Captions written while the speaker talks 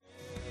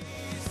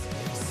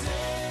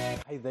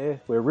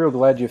there. We're real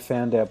glad you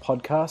found our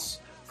podcasts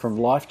from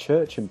Life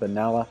Church in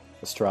Benalla,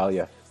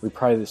 Australia. We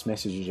pray this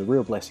message is a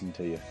real blessing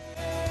to you.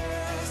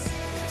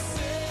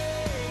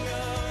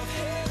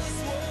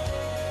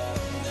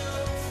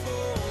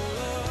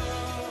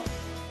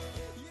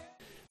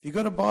 If you've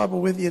got a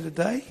Bible with you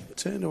today,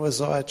 turn to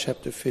Isaiah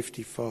chapter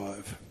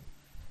 55.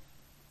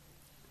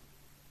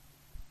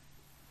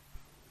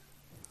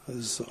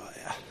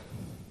 Isaiah.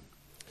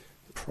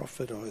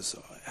 Prophet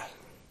Isaiah.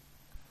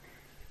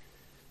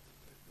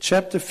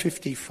 Chapter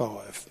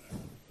 55.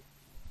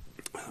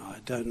 I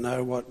don't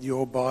know what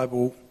your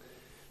Bible,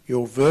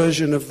 your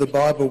version of the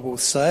Bible will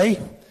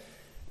say,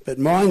 but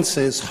mine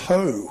says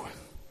ho.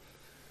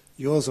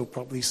 Yours will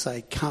probably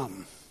say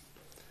come.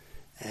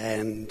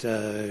 And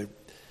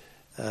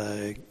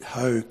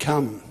ho,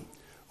 come,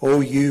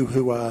 all you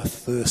who are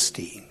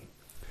thirsty.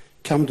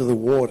 Come to the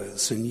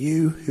waters, and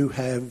you who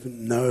have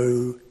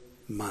no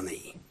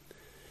money.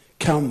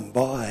 Come,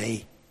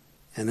 buy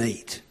and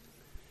eat.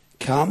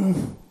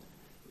 Come,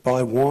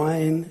 buy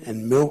wine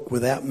and milk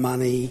without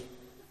money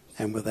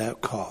and without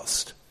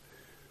cost.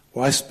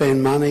 Why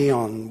spend money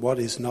on what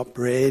is not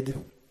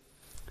bread,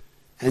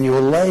 and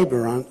your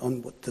labour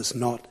on what does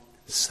not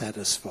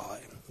satisfy?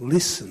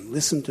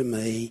 Listen to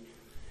me,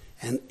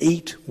 and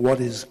eat what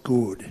is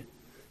good,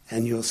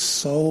 and your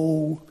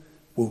soul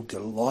will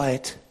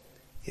delight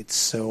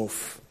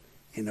itself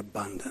in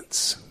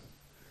abundance.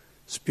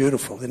 It's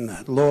beautiful, isn't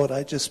it? Lord,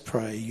 I just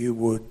pray you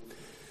would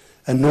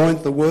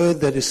anoint the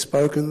word that is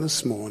spoken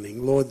this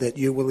morning. Lord, that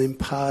you will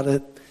impart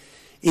it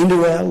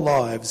into our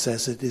lives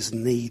as it is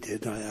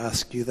needed. I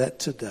ask you that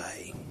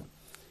today.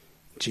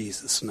 In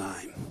Jesus'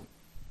 name.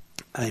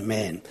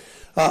 Amen.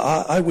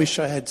 I wish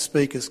I had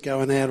speakers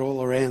going out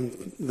all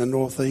around the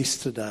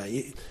northeast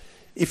today.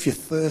 If you're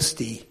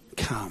thirsty,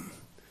 come.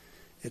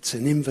 It's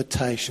an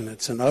invitation.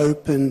 It's an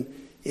open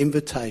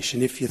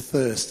invitation if you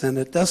thirst. And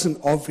it doesn't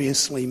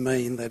obviously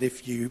mean that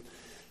if you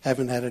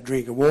haven't had a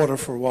drink of water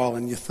for a while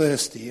and you're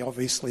thirsty,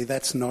 obviously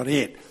that's not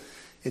it.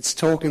 It's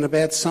talking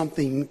about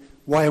something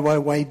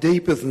way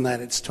deeper than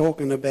that. It's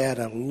talking about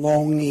a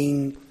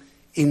longing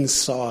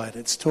inside.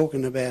 It's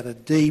talking about a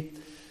deep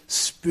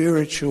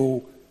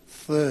spiritual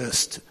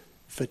thirst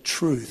for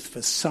truth,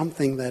 for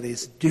something that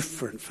is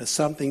different, for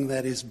something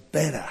that is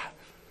better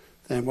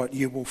than what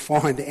you will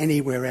find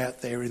anywhere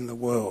out there in the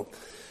world.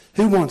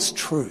 Who wants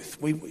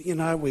truth?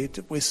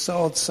 We're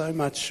sold so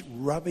much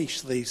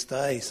rubbish these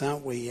days,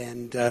 aren't we?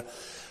 And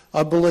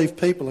I believe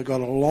people have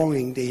got a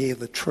longing to hear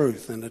the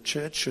truth, and the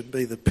church should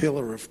be the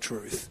pillar of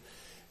truth.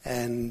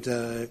 And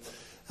if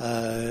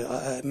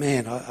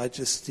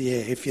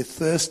you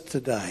thirst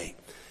today,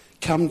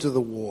 come to the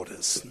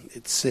waters.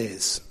 It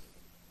says,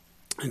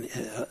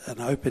 an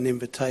open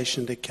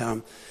invitation to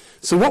come.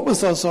 So what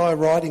was Isaiah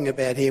writing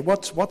about here?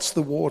 What's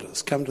the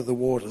waters? Come to the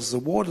waters. The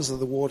waters are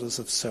the waters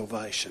of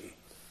salvation.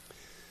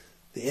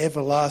 The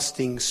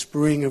everlasting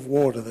spring of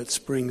water that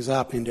springs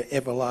up into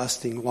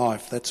everlasting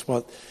life. That's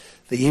what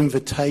the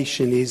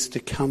invitation is to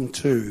come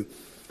to,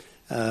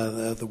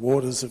 the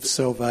waters of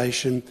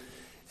salvation.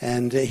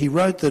 And he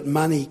wrote that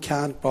money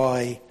can't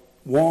buy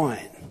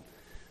wine.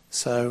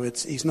 So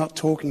he's not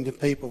talking to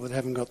people that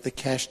haven't got the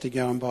cash to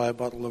go and buy a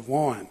bottle of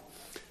wine.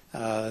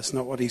 That's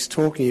not what he's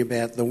talking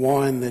about. The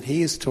wine that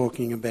he is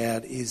talking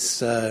about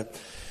is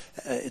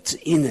it's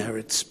inner,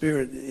 it's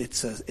spirit,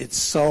 it's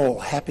soul,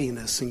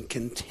 happiness and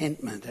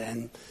contentment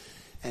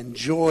and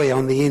joy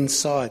on the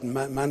inside.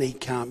 Money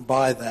can't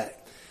buy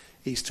that.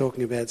 He's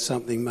talking about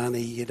something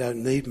you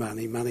don't need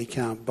money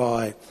can't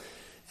buy.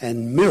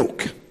 And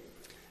milk,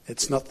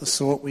 it's not the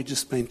sort we've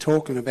just been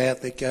talking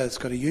about that it's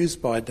got a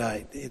use-by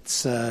date.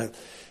 It's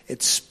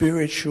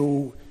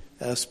spiritual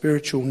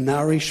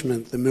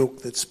nourishment, the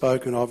milk that's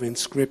spoken of in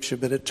Scripture.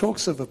 But it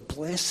talks of a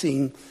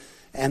blessing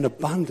and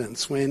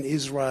abundance when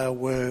Israel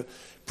were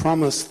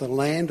promised the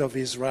land of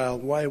Israel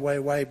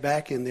way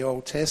back in the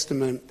Old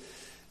Testament.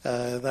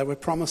 They were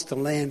promised a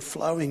land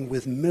flowing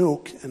with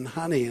milk and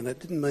honey, and it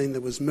didn't mean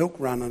there was milk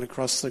running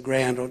across the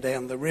ground or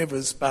down the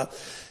rivers, but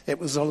it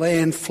was a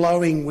land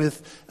flowing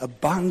with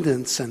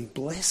abundance and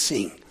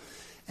blessing.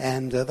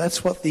 And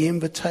that's what the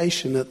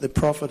invitation that the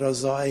prophet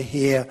Isaiah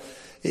here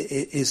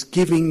is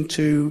giving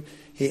to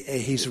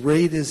his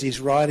readers.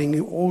 He's writing,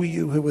 all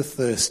you who are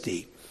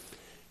thirsty,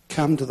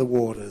 come to the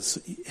waters.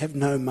 You have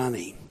no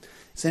money.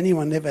 Has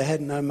anyone ever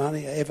had no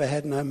money?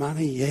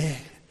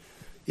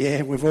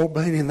 Yeah, we've all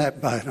been in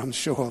that boat, I'm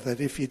sure, that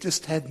if you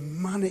just had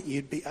money,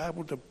 you'd be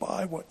able to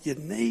buy what you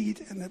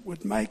need and it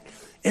would make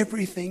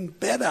everything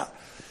better.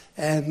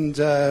 And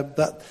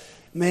but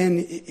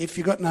man, if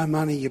you've got no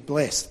money, you're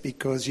blessed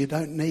because you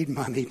don't need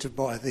money to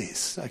buy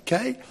this,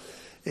 okay?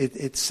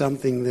 It's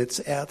something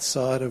that's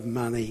outside of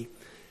money,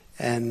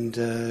 and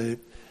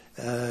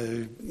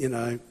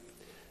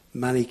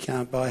money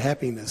can't buy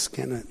happiness,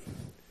 can it?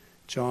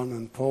 John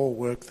and Paul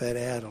worked that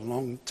out a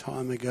long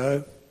time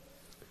ago.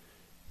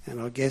 And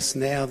I guess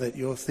now that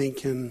you're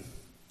thinking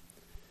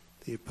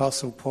the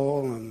Apostle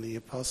Paul and the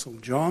Apostle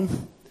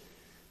John,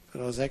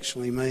 But I was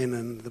actually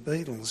meaning the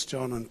Beatles,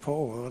 John and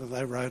Paul.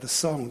 They wrote a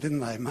song, didn't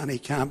they? Money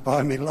can't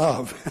buy me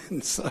love.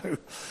 And so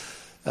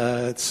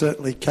it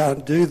certainly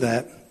can't do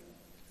that.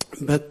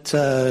 But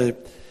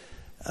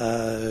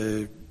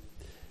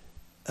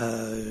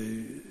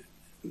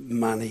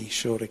money,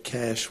 short of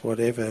cash,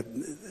 whatever.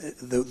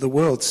 The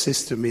world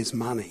system is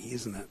money,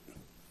 isn't it?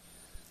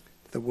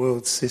 The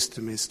world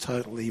system is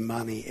totally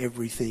money.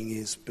 Everything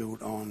is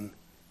built on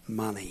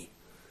money.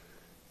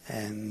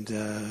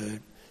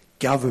 And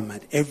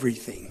government,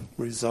 everything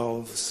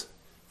revolves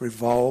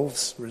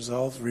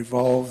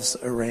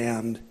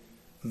around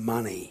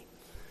money.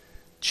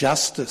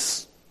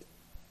 Justice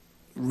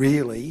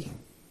really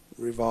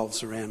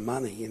revolves around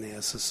money in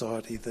our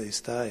society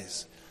these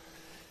days.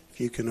 If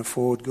you can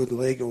afford good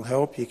legal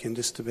help, you can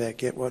just about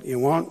get what you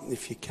want.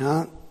 If you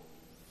can't,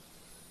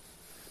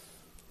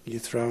 you're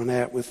thrown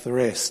out with the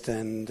rest.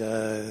 And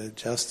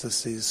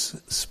justice is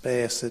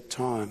sparse at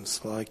times,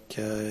 like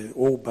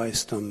all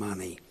based on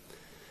money.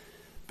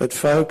 But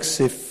folks,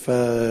 if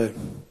we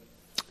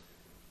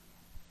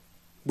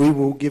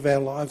will give our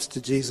lives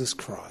to Jesus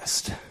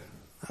Christ,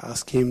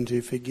 ask him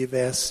to forgive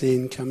our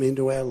sin, come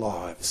into our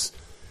lives,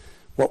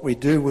 what we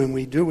do when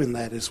we do in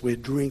that is we're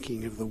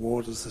drinking of the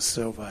waters of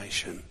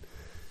salvation.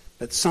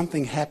 But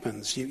something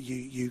happens.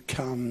 You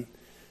come,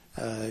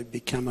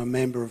 become a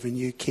member of a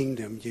new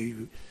kingdom.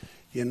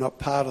 You're not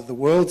part of the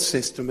world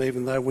system,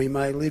 even though we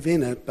may live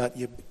in it, but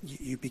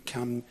you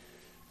become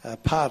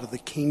part of the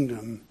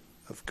kingdom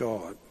of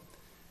God.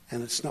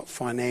 And it's not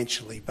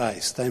financially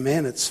based.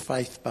 Amen? It's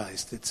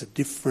faith-based. It's a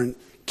different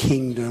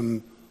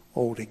kingdom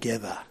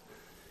altogether.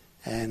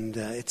 And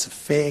it's a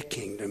fair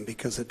kingdom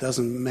because it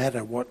doesn't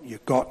matter what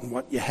you've got and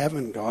what you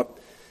haven't got.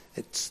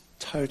 It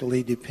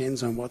totally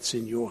depends on what's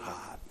in your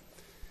heart.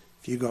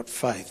 If you've got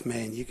faith,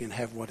 man, you can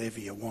have whatever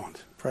you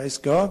want. Praise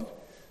God.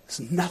 There's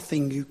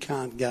nothing you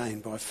can't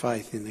gain by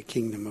faith in the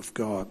kingdom of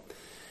God.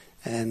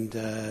 And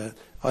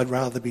I'd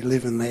rather be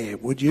living there.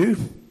 Would you?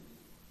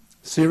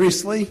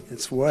 Seriously?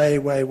 It's way,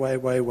 way, way,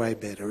 way, way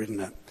better, isn't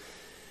it?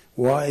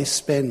 Why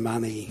spend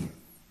money,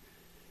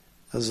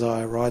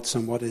 Isaiah writes,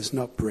 on what is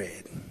not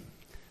bread?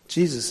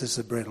 Jesus is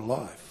the bread of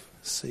life.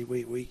 See,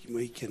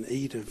 we can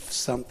eat of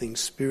something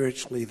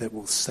spiritually that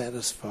will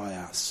satisfy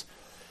us.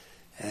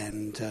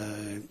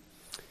 And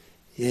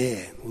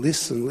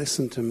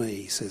listen to me.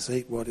 He says,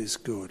 eat what is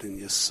good and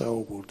your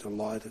soul will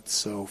delight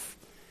itself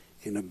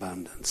in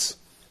abundance.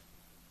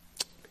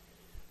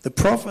 The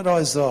prophet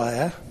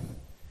Isaiah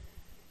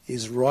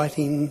is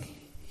writing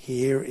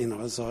here in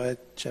Isaiah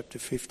chapter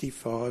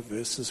 55,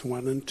 verses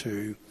 1 and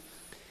 2.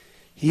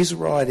 He's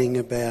writing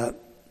about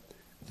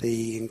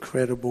the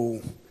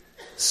incredible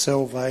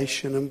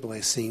salvation and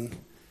blessing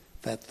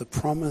that the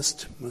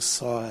promised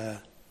Messiah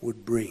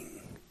would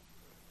bring.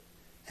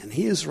 And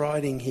he is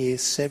writing here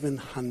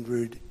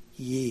 700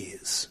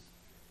 years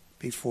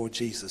before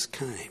Jesus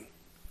came.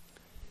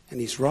 And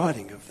he's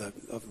writing of the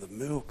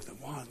milk, the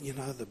wine,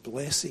 the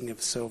blessing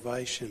of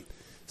salvation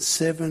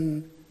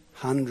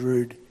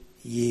 700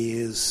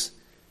 years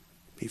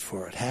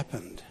before it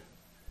happened.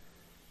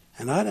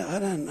 And I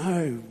don't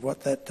know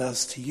what that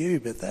does to you,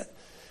 but that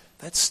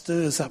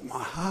stirs up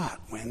my heart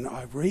when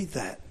I read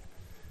that.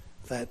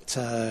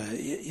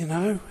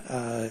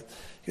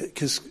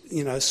 Because,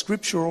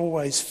 Scripture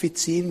always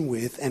fits in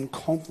with and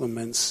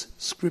complements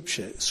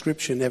Scripture.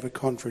 Scripture never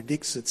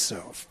contradicts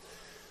itself.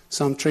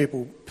 Some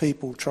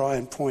people try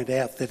and point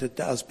out that it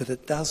does, but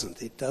it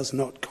doesn't. It does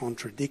not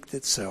contradict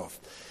itself.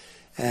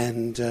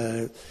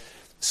 And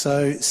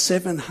so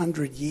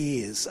 700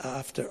 years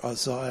after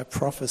Isaiah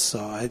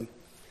prophesied,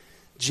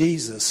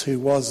 Jesus, who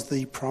was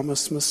the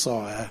promised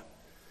Messiah,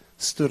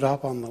 stood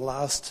up on the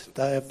last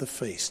day of the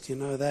feast. You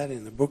know that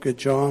in the book of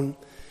John,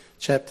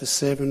 chapter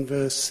 7,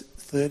 verse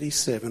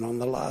 37. On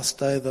the last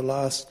day, the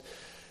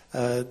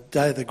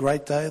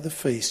great day of the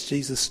feast,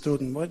 Jesus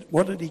stood and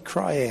what did he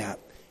cry out?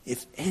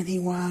 If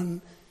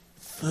anyone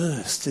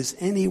thirsts, is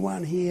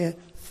anyone here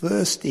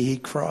thirsty? He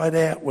cried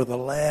out with a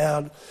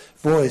loud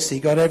voice. He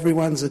got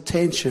everyone's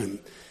attention.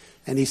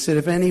 And he said,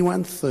 if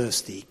anyone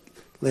thirsty,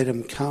 let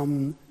him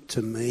come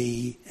to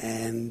me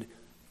and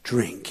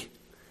drink.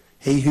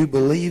 He who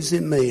believes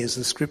in me, as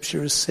the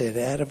scripture has said,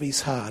 out of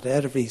his heart,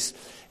 out of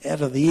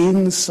the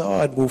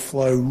inside will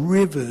flow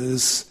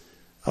rivers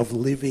of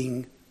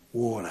living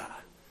water.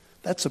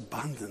 That's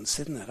abundance,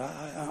 isn't it?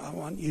 I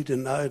want you to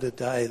know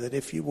today that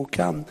if you will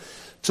come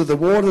to the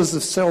waters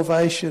of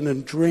salvation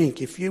and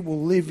drink, if you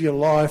will live your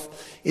life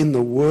in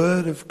the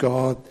Word of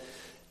God,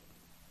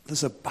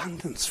 there's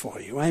abundance for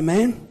you.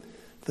 Amen?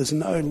 There's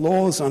no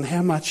laws on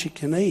how much you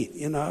can eat.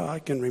 I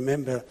can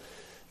remember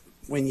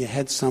when you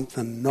had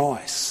something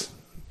nice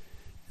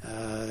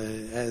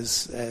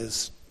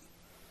as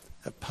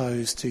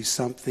opposed to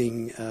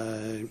something,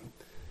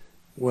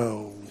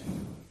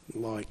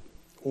 like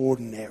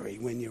ordinary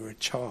when you were a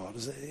child.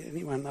 Does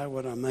anyone know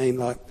what I mean?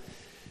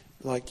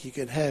 Like you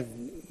could have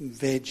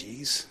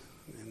veggies,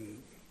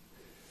 and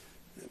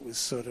it was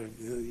sort of,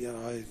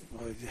 I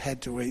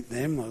had to eat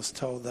them. I was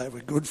told they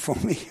were good for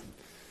me.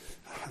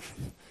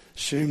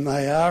 assume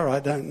they are. I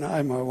don't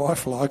know. My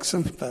wife likes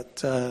them,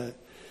 but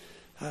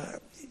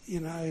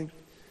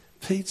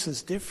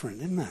pizza's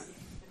different, isn't it?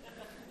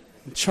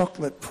 And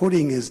chocolate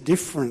pudding is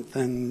different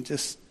than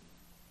just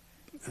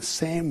a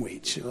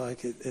sandwich.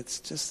 Like it's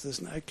just,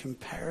 there's no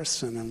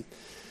comparison. And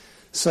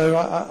so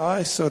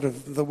I sort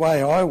of, the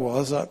way I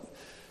was,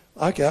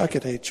 I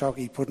could eat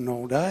chalky pudding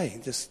all day.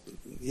 Just,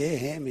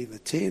 hand me the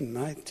tin,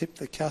 mate. Tip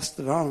the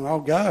custard on and I'll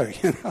go.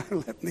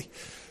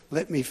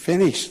 Let me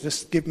finish.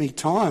 Just give me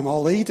time.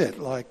 I'll eat it.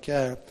 Like,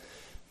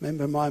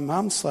 remember my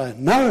mum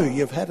saying, "No,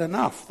 you've had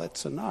enough.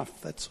 That's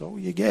enough. That's all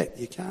you get.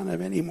 You can't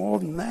have any more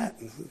than that."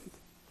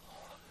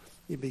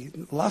 You'd be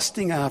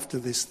lusting after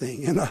this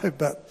thing,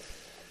 But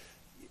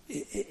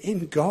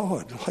in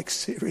God, like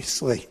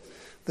seriously,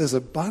 there's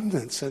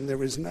abundance and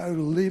there is no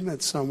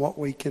limits on what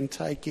we can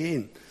take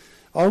in.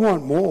 I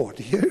want more,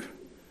 do you?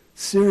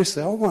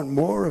 Seriously, I want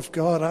more of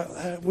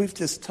God. We've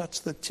just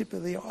touched the tip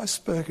of the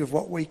iceberg of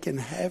what we can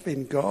have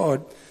in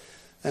God.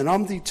 And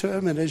I'm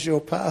determined as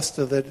your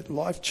pastor that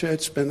Life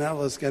Church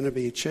Benalla is going to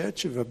be a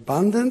church of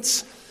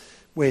abundance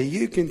where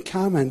you can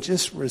come and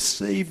just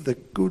receive the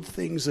good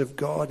things of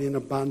God in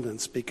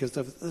abundance because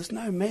there's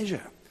no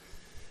measure.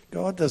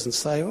 God doesn't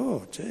say,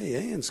 "Oh, gee,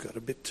 Ian's got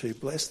a bit too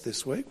blessed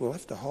this week. We'll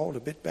have to hold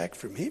a bit back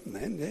from him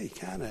then. Yeah, you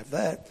can't have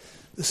that."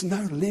 There's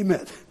no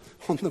limit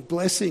on the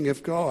blessing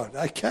of God,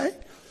 okay?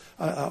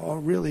 I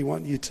really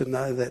want you to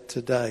know that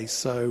today.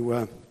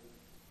 So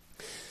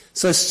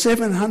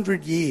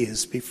 700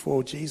 years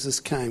before Jesus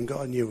came,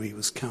 God knew he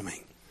was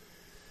coming.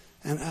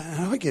 And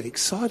I get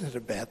excited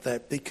about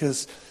that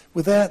because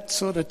without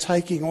sort of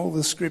taking all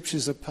the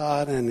scriptures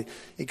apart and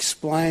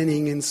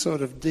explaining in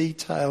sort of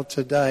detail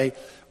today,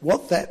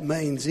 what that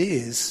means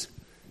is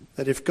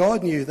that if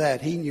God knew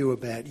that, he knew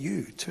about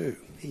you too.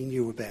 He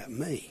knew about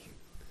me.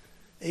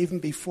 Even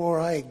before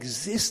I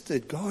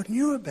existed, God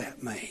knew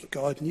about me.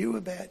 God knew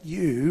about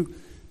you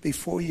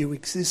before you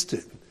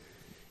existed.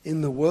 In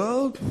the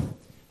world,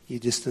 you're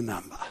just a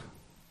number.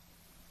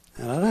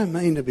 And I don't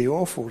mean to be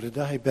awful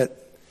today,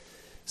 but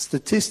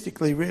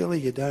statistically, really,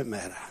 you don't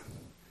matter.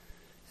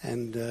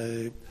 And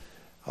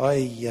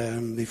I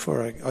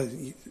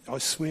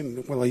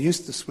swim. Well, I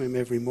used to swim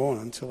every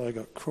morning until I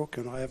got crook,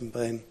 and I haven't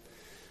been.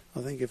 I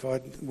think if I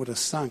would have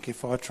sunk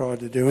if I tried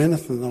to do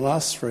anything the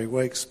last 3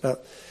 weeks.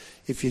 But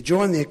if you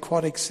join the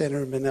Aquatic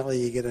Centre in Benalla,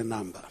 you get a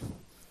number.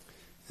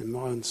 And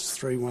mine's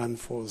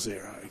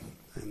 3140.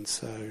 And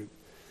so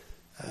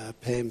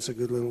Pam's a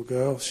good little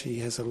girl. She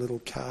has a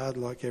little card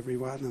like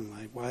everyone, and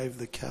they wave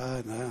the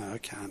card. No, I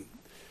can't.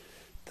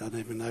 Don't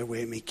even know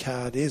where my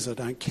card is. I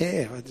don't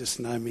care. I just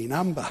know my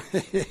number.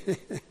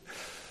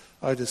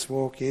 I just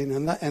walk in,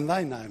 and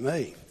they know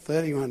me.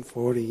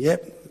 3140.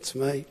 Yep, it's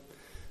me.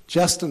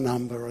 Just a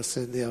number, I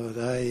said the other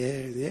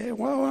day. Yeah,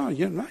 well,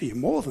 you're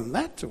more than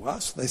that to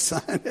us, they're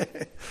saying.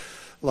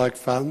 Like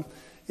fun.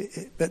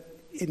 But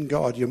in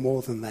God, you're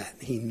more than that.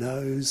 He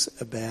knows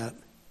about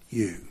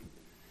you.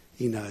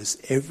 He knows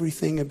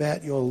everything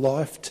about your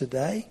life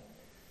today.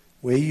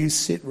 Where you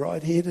sit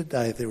right here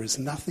today, there is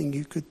nothing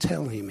you could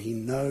tell him. He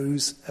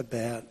knows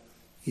about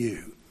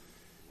you.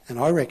 And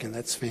I reckon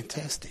that's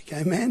fantastic.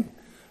 Amen?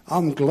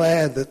 I'm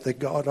glad that the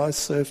God I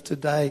serve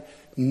today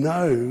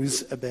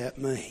knows about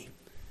me.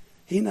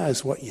 He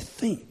knows what you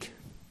think.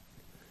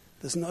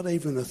 There's not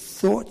even a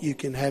thought you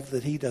can have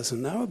that he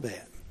doesn't know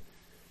about.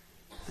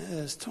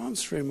 There's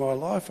times through my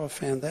life I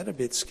found that a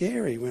bit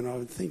scary when I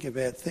would think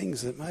about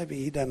things that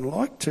maybe he doesn't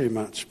like too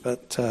much.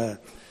 But I'm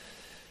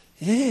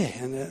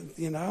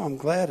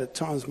glad at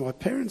times my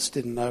parents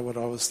didn't know what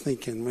I was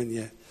thinking when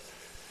you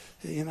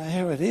know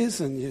how it is,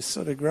 and you're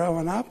sort of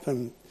growing up,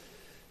 and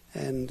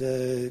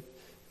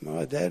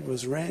my dad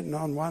was ranting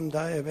on one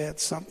day about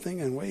something,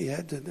 and we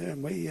had to do,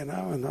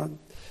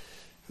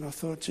 and I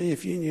thought, gee,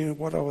 if you knew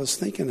what I was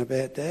thinking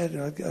about, Dad,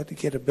 I'd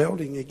get a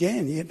belting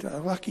again. You're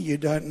lucky you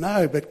don't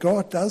know, but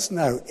God does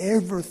know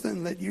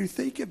everything that you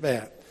think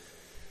about.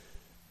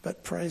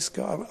 But praise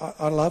God,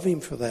 I love him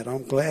for that.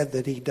 I'm glad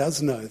that he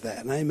does know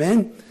that.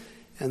 Amen?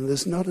 And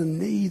there's not a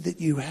need that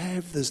you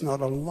have, there's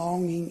not a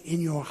longing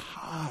in your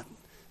heart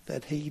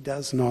that he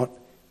does not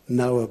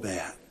know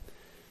about.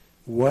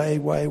 Way,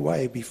 way,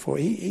 way before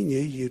he knew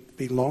you'd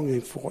be longing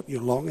for what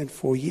you're longing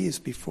for years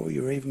before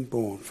you were even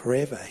born.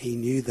 Forever, he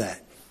knew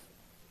that.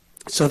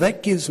 So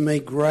that gives me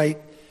great,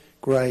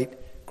 great,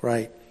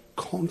 great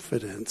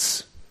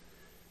confidence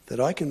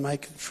that I can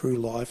make it through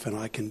life and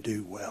I can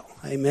do well.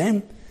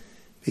 Amen?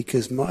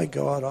 Because my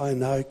God, I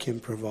know, can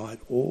provide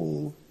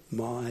all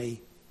my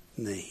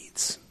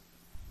needs.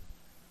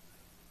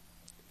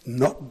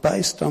 Not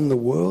based on the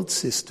world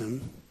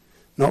system,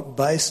 not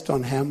based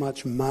on how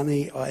much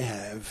money I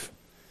have,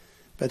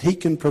 but he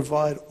can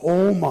provide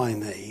all my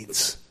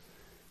needs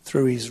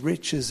through his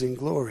riches and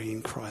glory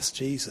in Christ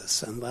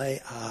Jesus, and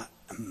they are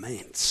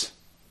immense.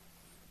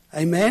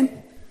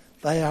 Amen?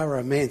 They are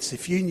immense.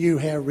 If you knew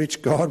how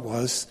rich God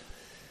was,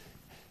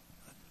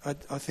 I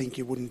think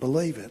you wouldn't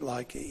believe it.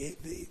 Like,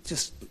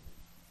 just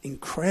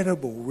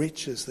incredible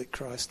riches that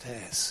Christ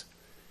has.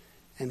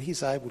 And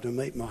he's able to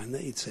meet my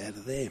needs out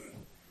of them.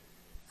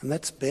 And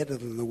that's better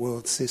than the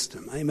world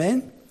system.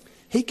 Amen?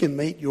 He can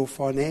meet your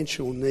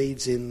financial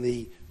needs in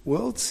the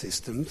world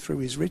system through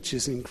his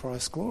riches in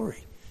Christ's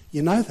glory.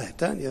 You know that,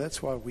 don't you?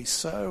 That's why we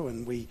sow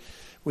and we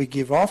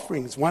give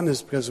offerings. One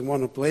is because we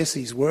want to bless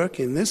his work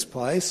in this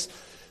place.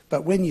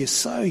 But when you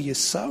sow, you're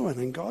sowing,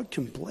 and God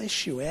can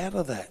bless you out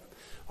of that.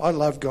 I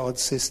love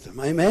God's system.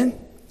 Amen?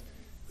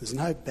 There's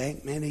no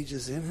bank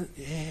managers in it.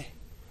 Yeah.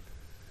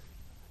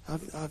 I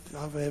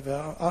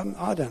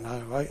don't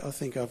know. I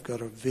think I've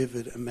got a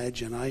vivid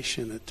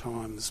imagination at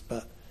times,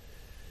 but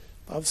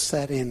I've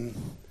sat in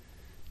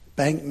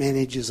bank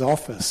managers'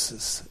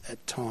 offices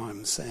at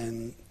times,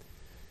 and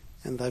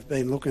they've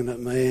been looking at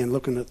me and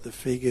looking at the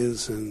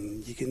figures,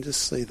 and you can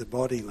just see the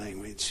body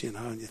language,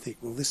 and you think,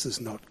 well, this is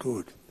not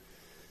good.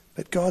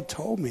 But God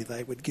told me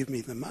they would give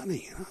me the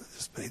money. And I've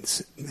just been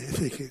sitting there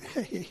thinking,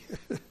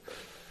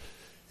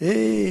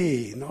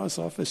 hey, nice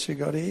office you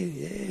got here,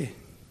 yeah.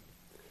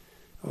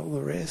 All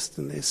the rest,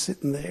 and they're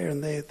sitting there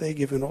and they're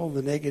giving all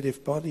the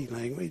negative body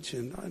language,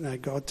 and I know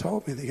God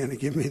told me they're going to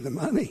give me the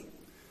money.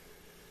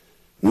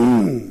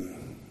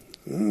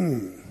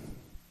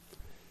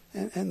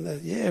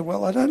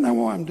 Well, I don't know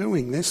why I'm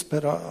doing this,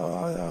 but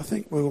I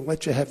think we'll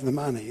let you have the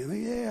money.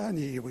 And yeah, I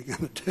knew you were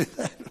going to do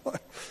that.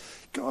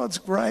 God's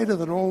greater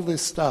than all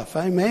this stuff.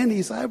 Amen?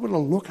 He's able to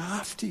look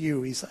after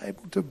you. He's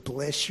able to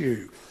bless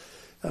you.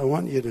 I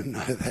want you to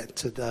know that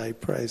today.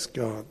 Praise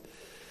God.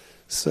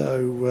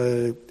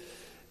 So,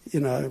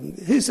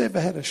 who's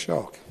ever had a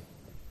shock?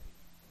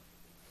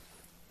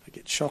 I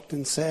get shocked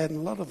and saddened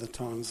a lot of the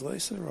times,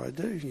 Lisa. I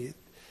do.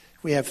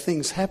 We have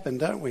things happen,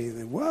 don't we? And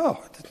then,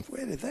 whoa,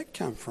 where did that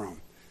come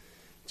from?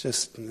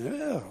 Just,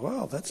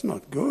 well, that's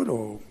not good.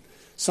 Or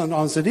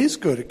sometimes it is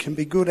good. It can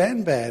be good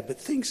and bad. But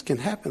things can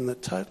happen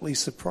that totally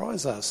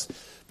surprise us.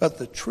 But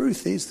the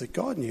truth is that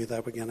God knew they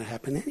were going to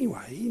happen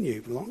anyway. He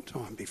knew a long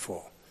time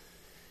before.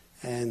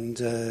 And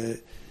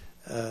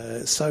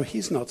so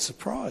he's not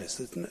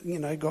surprised.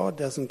 God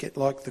doesn't get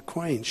like the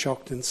Queen,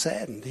 shocked and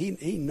saddened.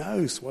 He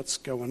knows what's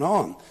going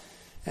on.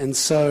 And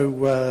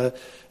so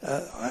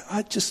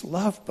I just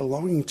love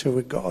belonging to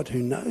a God who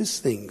knows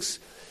things,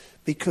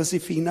 because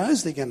if he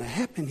knows they're going to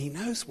happen, he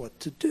knows what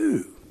to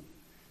do.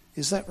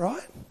 Is that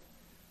right?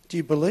 Do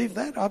you believe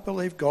that? I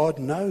believe God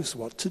knows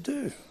what to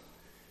do.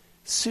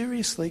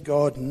 Seriously,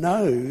 God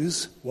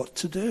knows what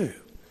to do.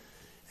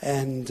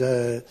 And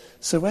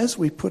so as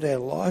we put our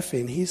life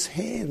in his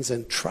hands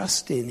and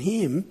trust in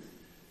him,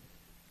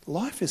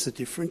 life is a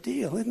different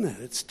deal, isn't it?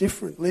 It's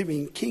different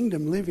living.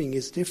 Kingdom living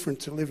is different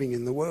to living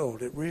in the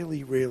world. It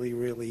really, really,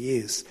 really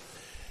is.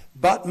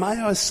 But may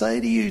I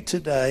say to you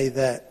today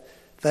that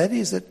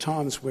is at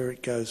times where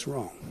it goes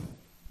wrong.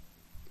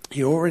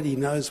 He already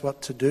knows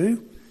what to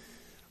do.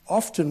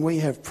 Often we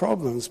have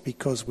problems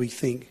because we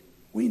think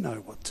we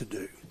know what to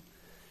do.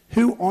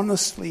 Who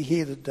honestly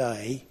here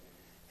today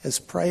has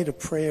prayed a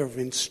prayer of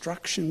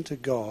instruction to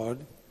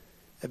God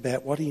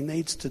about what he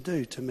needs to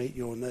do to meet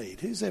your need?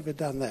 Who's ever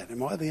done that?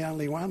 Am I the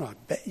only one? I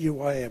bet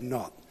you I am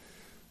not.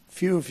 A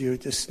few of you are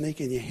just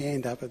sneaking your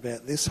hand up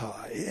about this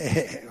high.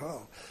 Yeah,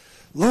 well,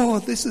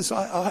 Lord,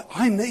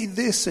 I need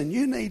this, and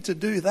you need to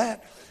do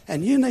that,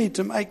 and you need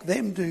to make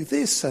them do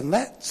this and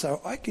that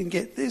so I can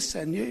get this,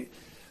 and you...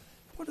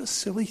 What a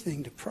silly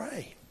thing to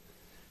pray.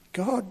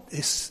 God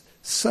is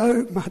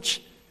so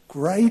much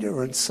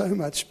greater and so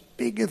much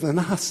bigger than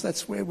us.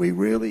 That's where we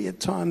really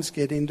at times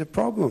get into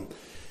problem.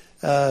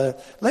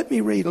 Let me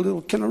read a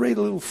little. Can I read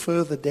a little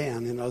further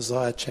down in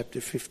Isaiah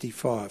chapter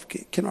 55?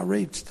 Can I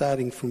read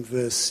starting from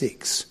verse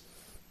 6?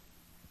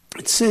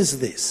 It says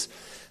this: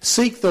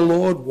 "Seek the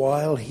Lord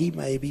while he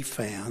may be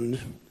found.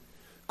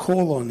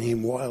 Call on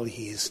him while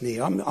he is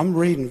near." I'm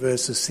reading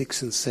verses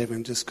 6 and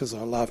 7 just because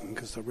I love them,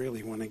 because I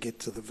really want to get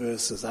to the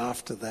verses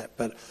after that.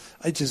 But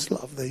I just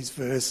love these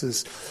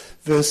verses.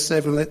 Verse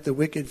 7, "Let the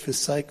wicked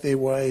forsake their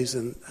ways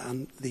and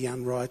the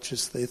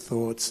unrighteous their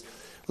thoughts.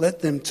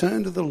 Let them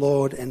turn to the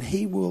Lord, and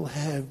he will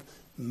have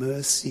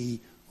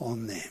mercy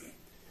on them."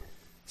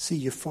 See,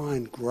 you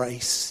find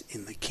grace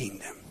in the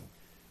kingdom.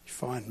 You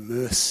find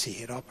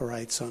mercy. It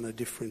operates on a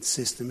different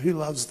system. Who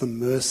loves the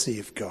mercy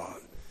of God?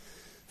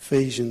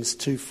 Ephesians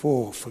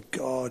 2:4, "For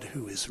God,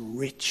 who is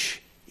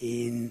rich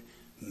in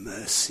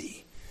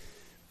mercy,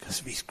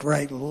 because of his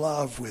great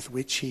love with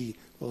which he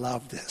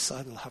loved us."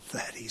 I love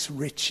that. He's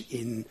rich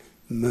in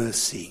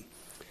mercy.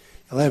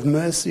 He'll have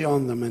mercy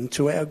on them, and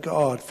to our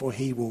God, for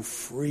he will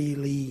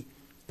freely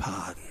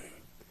pardon.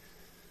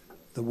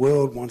 The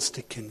world wants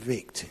to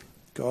convict.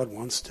 God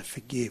wants to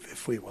forgive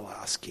if we will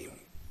ask him.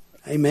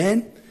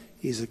 Amen?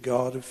 He's a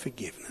God of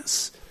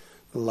forgiveness.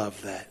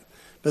 Love that.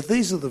 But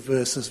these are the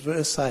verses.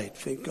 Verse 8,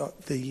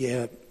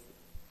 the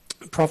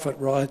prophet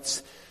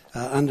writes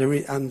under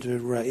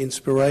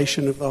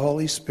inspiration of the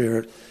Holy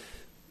Spirit,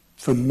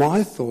 "For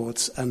my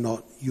thoughts are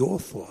not your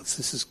thoughts."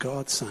 This is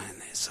God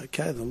saying this,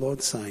 okay? The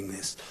Lord's saying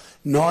this.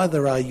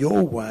 "Neither are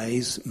your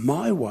ways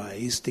my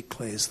ways,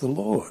 declares the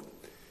Lord.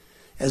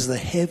 As the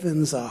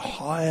heavens are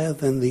higher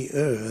than the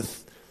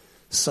earth,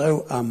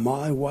 so are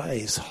my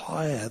ways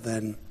higher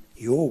than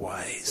your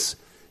ways,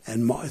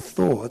 and my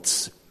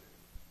thoughts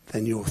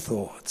than your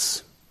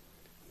thoughts.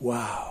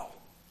 Wow.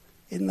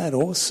 Isn't that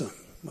awesome?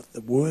 What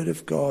the Word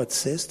of God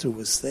says to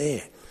us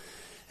there.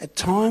 At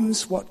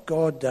times what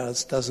God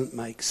does doesn't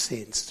make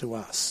sense to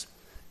us.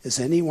 Has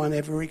anyone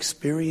ever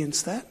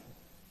experienced that?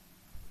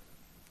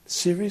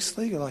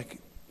 Seriously? Like,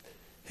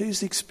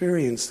 who's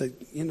experienced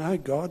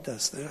that, God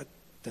does that?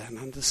 I don't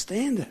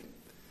understand it.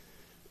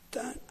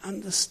 Don't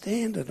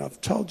understand it.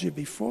 I've told you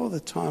before the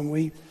time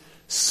we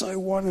so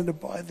wanted to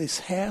buy this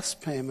house,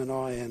 Pam and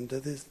I, and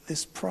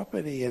this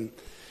property, and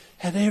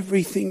had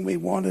everything we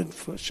wanted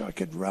for which I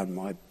could run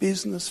my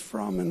business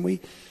from, and we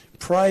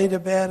prayed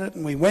about it,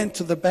 and we went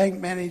to the bank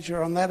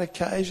manager on that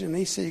occasion.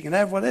 He said, you can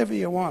have whatever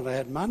you want. I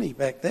had money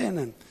back then,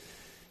 and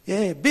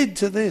yeah, bid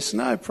to this,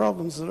 no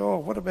problems at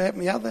all. What about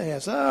my other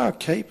house? Oh,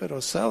 keep it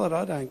or sell it,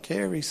 I don't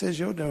care. He says,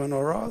 you're doing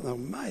all right. Oh,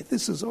 mate,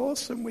 this is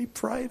awesome. We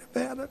prayed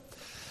about it.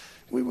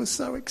 We were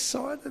so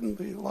excited, and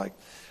we were like,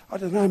 I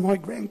don't know, my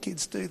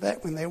grandkids do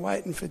that when they're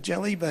waiting for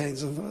jelly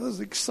beans. And I was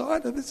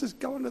excited. This is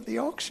going to the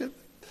auction.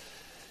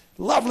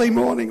 Lovely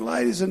morning,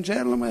 ladies and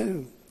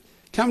gentlemen.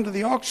 Come to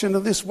the auction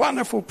of this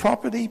wonderful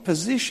property,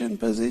 position,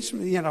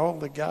 all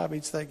the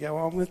garbage they go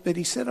on with. But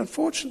he said,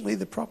 unfortunately,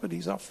 the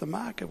property's off the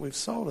market. We've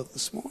sold it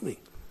this morning.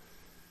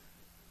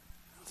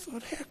 I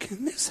thought, how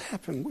can this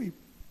happen? We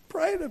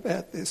prayed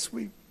about this.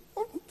 It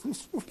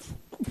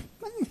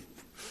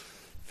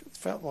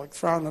felt like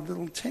throwing a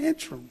little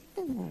tantrum.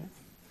 How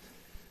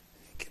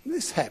can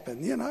this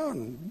happen, And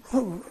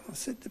I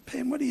said to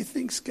Pam, what do you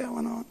think's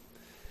going on?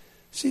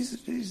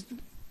 She's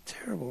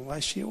terrible.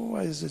 She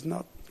always is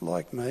not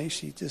like me.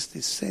 She just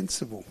is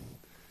sensible.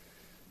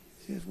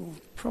 She says, well,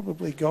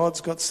 probably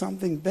God's got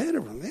something better.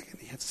 And there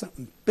he had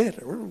something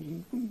better.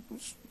 It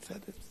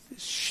had a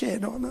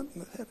shed on it,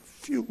 and it had a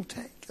fuel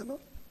tank in it.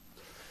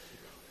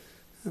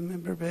 I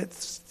remember about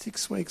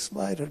 6 weeks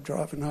later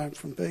driving home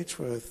from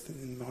Beechworth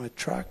in my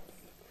truck,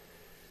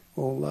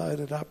 all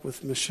loaded up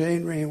with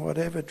machinery and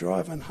whatever,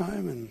 driving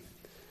home, and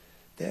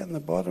down the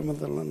bottom of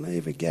the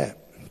Leneva Gap.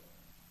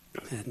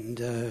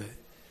 And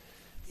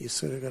you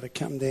sort of got to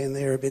come down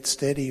there a bit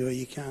steady, or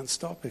you can't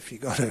stop if you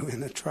got to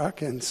in a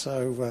truck. And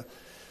so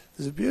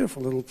there's a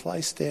beautiful little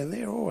place down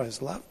there.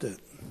 Always loved it.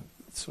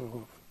 It's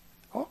an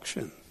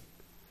auction.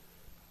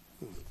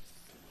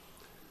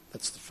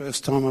 That's the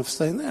first time I've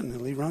seen that.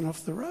 Nearly run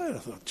off the road. I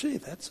thought, gee,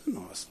 that's a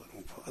nice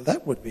little place.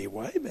 That would be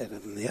way better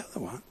than the other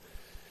one.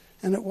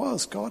 And it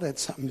was. God had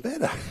something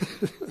better.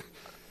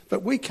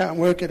 But we can't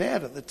work it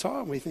out at the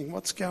time. We think,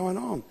 what's going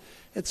on?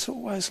 It's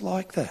always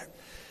like that.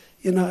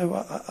 I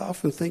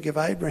often think of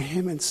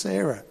Abraham and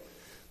Sarah.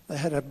 They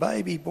had a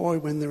baby boy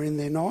when they're in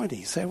their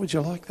 90s. How would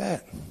you like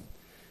that?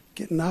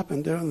 Getting up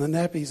and doing the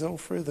nappies all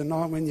through the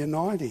night when you're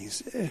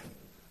 90s. Yeah.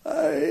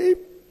 Hey,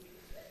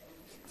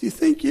 do you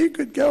think you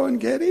could go and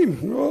get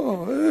him?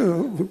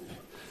 Oh,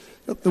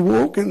 got the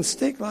walking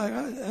stick. Like,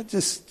 I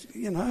just,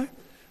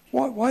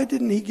 why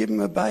didn't he give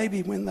him a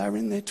baby when they were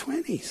in their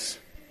 20s?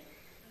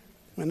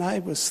 When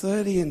Abe was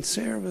 30 and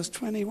Sarah was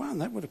 21,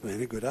 that would have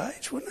been a good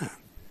age, wouldn't it?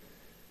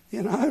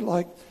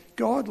 Like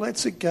God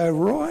lets it go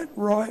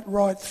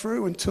right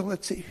through until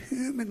it's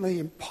humanly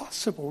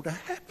impossible to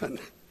happen.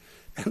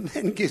 And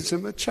then gives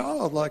him a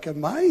child. Like,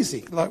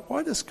 amazing. Like,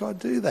 why does God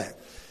do that?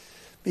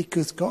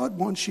 Because God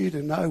wants you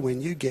to know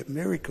when you get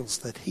miracles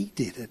that he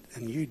did it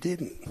and you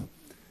didn't.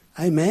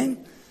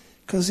 Amen?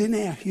 Because in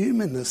our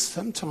humanness,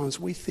 sometimes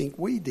we think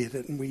we did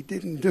it and we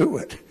didn't do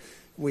it.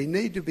 We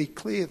need to be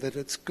clear that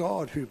it's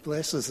God who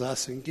blesses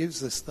us and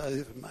gives us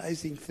those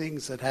amazing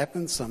things that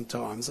happen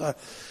sometimes.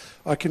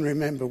 I can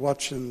remember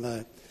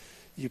watching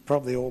you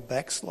probably all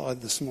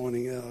backslide this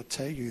morning, and I'll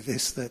tell you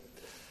this, that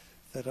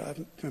I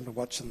remember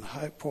watching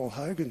the Paul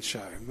Hogan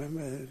show.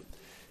 Remember,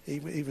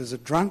 he was a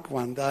drunk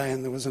one day,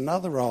 and there was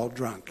another old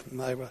drunk, and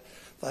they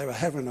were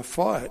having a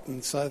fight,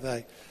 and so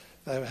they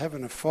were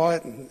having a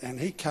fight, and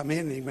he come in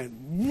and he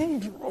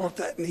went like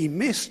that, and he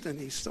missed, and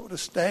he sort of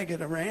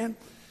staggered around,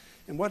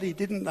 and what he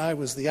didn't know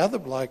was the other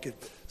bloke had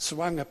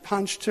swung a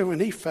punch too,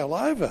 and he fell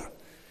over,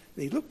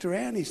 and he looked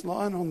around, he's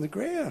lying on the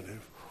ground.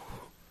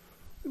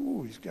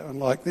 Ooh, he's going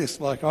like this,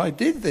 like I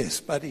did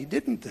this, but he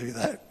didn't do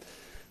that.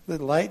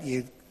 The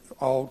lady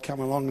old come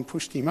along and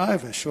pushed him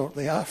over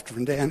shortly after,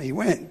 and down he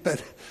went.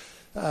 But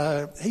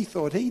he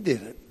thought he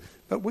did it.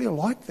 But we're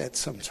like that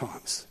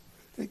sometimes.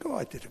 Think,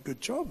 I did a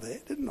good job there,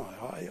 didn't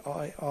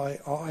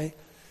I?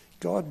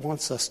 God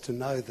wants us to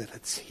know that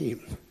it's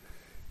him.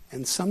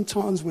 And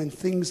sometimes when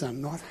things are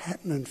not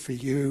happening for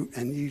you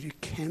and you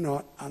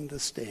cannot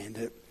understand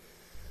it,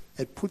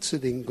 it puts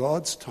it in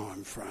God's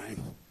time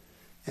frame.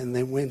 And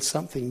then when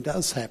something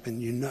does happen,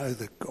 you know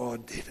that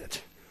God did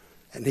it.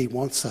 And he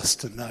wants us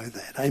to know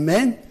that.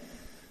 Amen?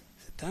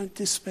 Don't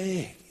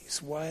despair.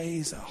 His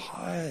ways are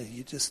higher.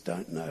 You just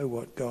don't know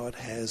what God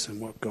has and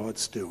what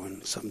God's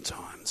doing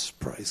sometimes.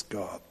 Praise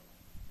God.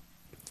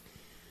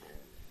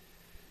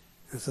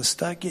 As I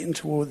start getting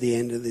toward the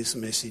end of this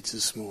message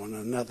this morning,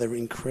 another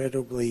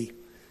incredibly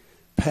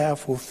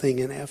powerful thing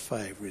in our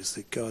favour is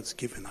that God's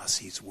given us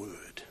his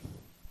word.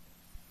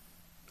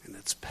 And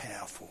it's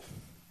powerful.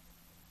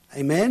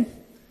 Amen?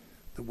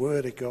 The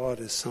Word of God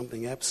is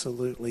something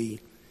absolutely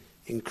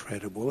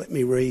incredible. Let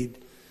me read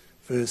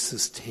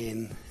verses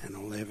 10 and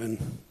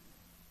 11.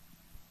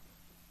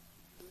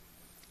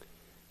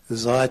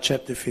 Isaiah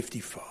chapter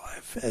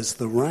 55. As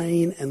the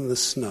rain and the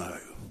snow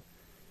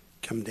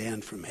come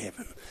down from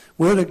heaven.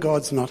 Word of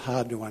God's not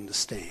hard to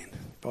understand.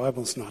 The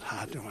Bible's not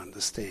hard to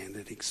understand.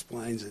 It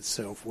explains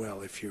itself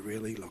well if you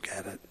really look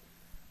at it.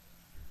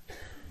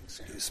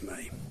 Excuse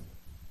me.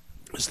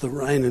 As the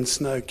rain and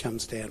snow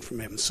comes down from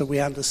heaven. So we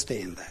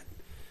understand that.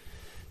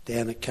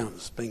 Down it comes.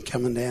 It's been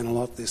coming down a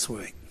lot this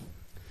week.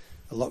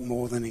 A lot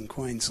more than in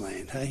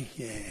Queensland, hey?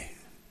 Yeah.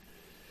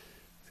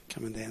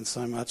 Coming down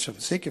so much, I'm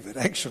sick of it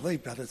actually,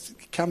 but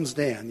it comes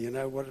down, you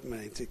know what it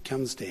means. It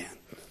comes down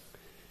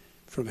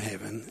from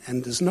heaven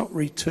and does not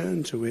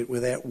return to it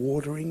without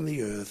watering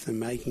the earth and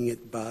making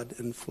it bud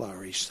and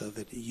flourish so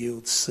that it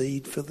yields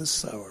seed for the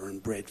sower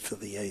and bread for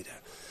the eater.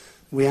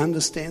 We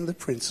understand the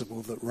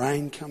principle that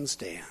rain comes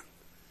down,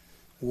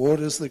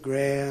 waters the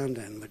ground,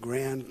 and the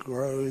ground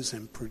grows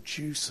and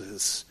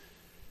produces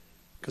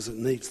because it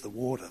needs the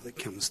water that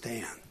comes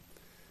down.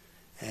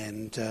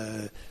 And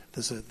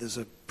that's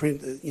a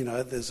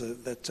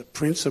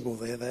principle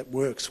there that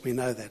works. We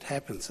know that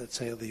happens. That's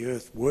how the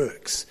earth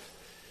works.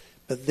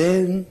 But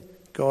then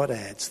God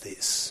adds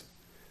this.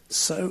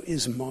 So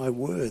is my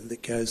word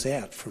that goes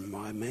out from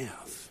my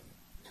mouth.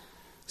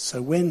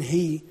 So when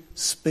he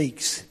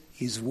speaks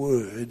his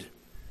word,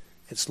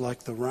 it's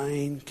like the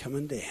rain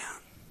coming down.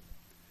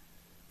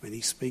 When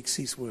he speaks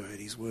his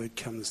word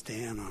comes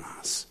down on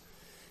us.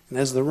 And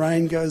as the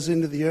rain goes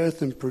into the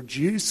earth and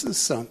produces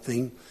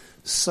something,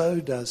 so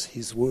does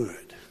his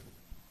word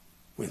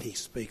when he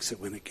speaks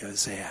it, when it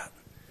goes out.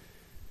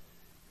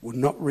 Will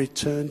not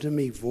return to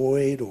me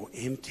void or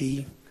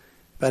empty,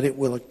 but it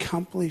will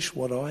accomplish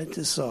what I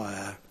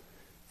desire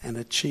and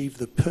achieve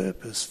the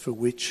purpose for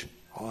which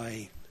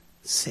I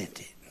sent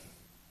it.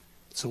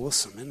 It's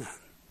awesome, isn't it?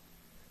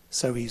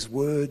 So his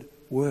word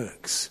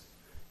works,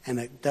 and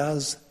it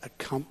does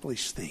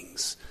accomplish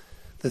things.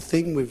 The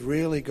thing we've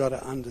really got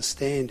to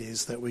understand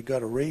is that we've got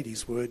to read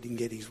his word and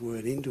get his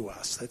word into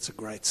us. That's a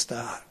great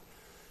start.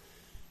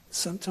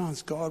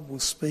 Sometimes God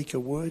will speak a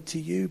word to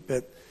you,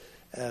 but,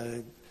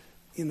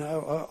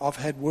 I've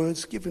had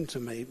words given to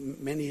me.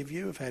 Many of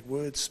you have had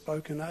words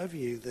spoken over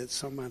you that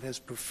someone has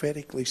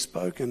prophetically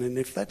spoken. And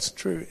if that's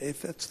true,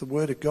 if that's the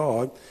word of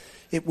God,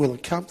 it will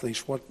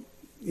accomplish what,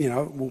 it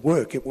will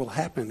work. It will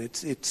happen.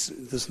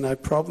 There's no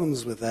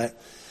problems with that.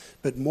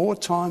 But more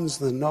times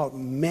than not,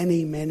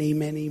 many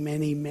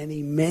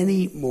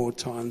more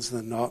times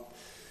than not,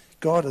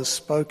 God has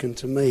spoken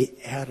to me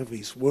out of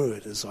his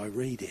word as I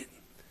read it.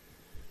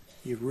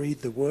 You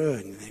read the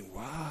word and you think,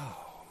 wow,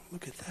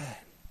 look at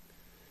that.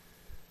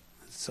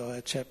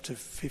 Isaiah chapter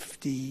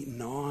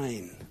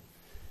 59,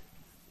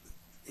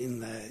 in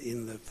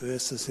the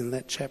verses in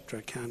that chapter,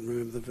 I can't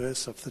remember the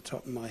verse off the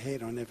top of my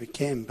head, I never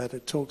can, but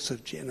it talks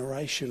of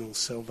generational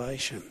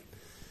salvation.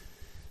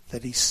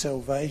 That his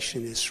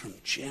salvation is from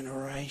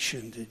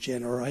generation to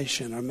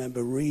generation. I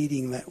remember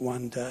reading that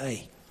one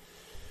day.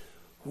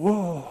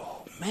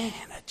 Whoa, man,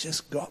 it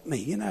just got me.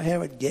 You know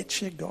how it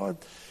gets you? God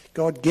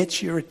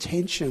gets your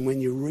attention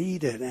when you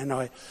read it. And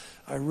I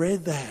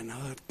read that and I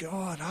thought,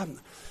 God,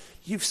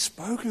 you've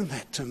spoken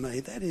that to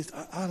me.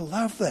 I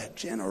love that,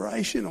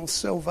 generational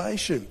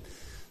salvation.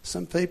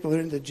 Some people are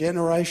into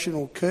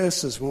generational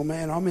curses. Well,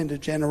 man, I'm into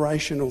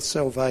generational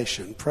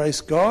salvation.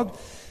 Praise God.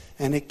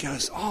 And it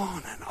goes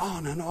on and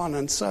on and on.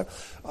 And so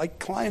I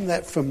claim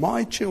that for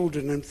my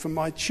children and for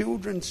my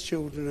children's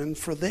children and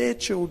for their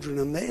children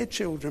and their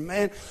children.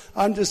 Man,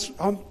 I'm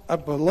a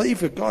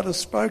believer. God has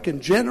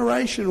spoken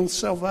generational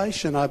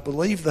salvation. I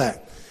believe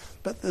that.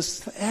 But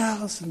there's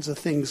thousands of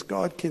things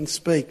God can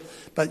speak.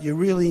 But you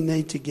really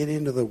need to get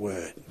into the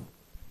Word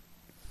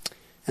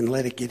and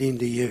let it get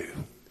into you.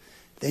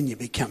 Then you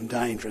become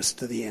dangerous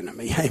to the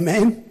enemy.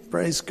 Amen?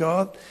 Praise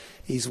God.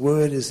 His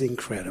Word is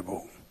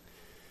incredible.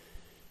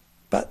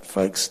 But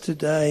folks,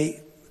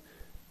 today,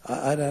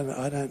 I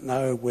don't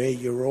know where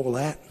you're all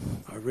at.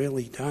 I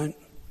really don't.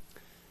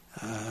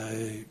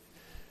 I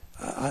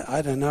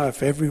don't know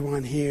if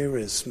everyone here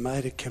has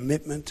made a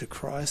commitment to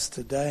Christ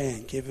today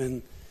and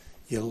given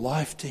your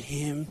life to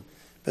him.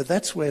 But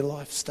that's where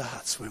life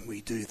starts when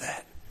we do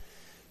that.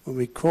 When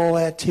we call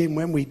out to him,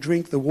 when we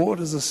drink the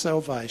waters of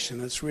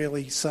salvation, it's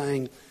really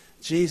saying,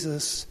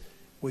 Jesus,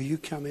 will you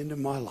come into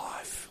my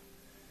life?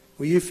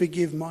 Will you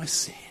forgive my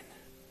sin?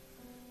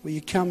 Will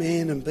you come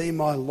in and be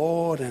my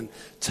Lord and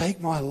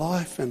take my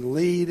life and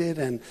lead it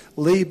and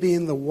lead me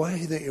in the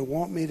way that you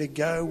want me to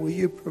go? Will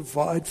you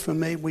provide for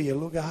me? Will you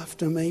look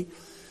after me?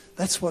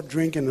 That's what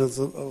drinking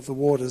of the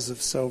waters of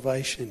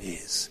salvation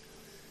is.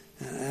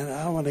 And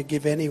I want to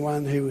give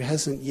anyone who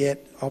hasn't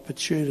yet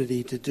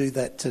opportunity to do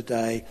that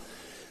today.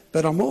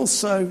 But I'm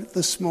also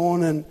this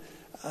morning,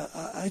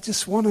 I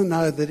just want to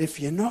know that if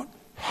you're not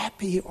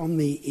happy on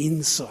the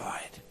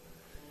inside,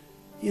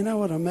 you know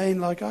what I mean?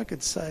 Like I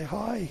could say,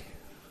 hi,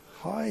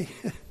 how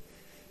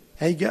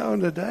you going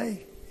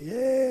today?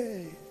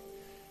 Yeah,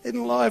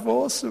 isn't life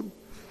awesome?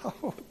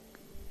 Oh,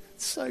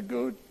 it's so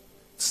good.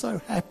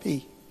 so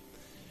happy.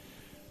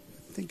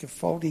 Think of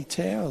Faulty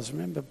Towers.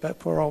 Remember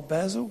poor old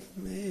Basil?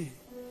 Yeah.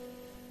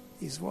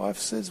 His wife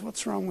says,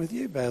 "What's wrong with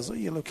you, Basil?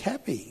 You look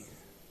happy."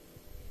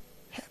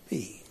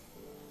 Happy.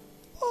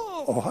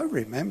 Oh, I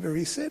remember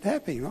he said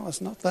happy. No,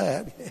 it's not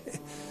that.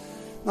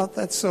 Not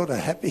that sort of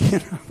happy, you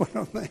know what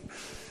I mean?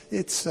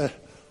 It's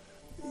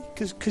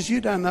because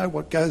you don't know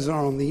what goes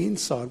on the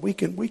inside. We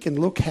can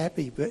look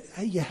happy, but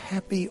are you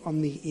happy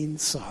on the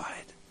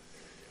inside?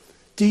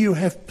 Do you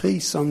have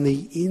peace on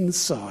the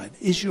inside?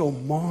 Is your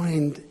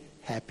mind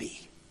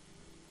happy?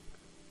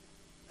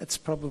 That's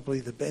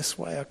probably the best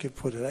way I could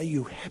put it. Are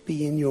you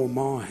happy in your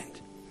mind?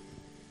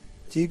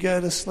 Do you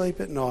go to sleep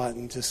at night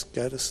and just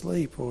go to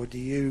sleep, or do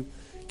you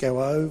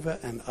go over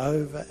and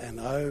over and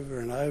over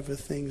and over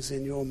things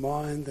in your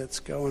mind that's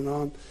going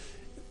on?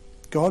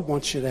 God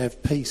wants you to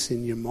have peace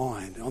in your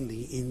mind on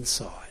the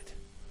inside.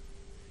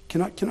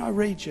 Can I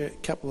read you a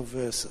couple of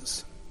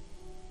verses?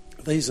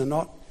 These are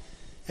not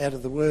out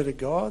of the Word of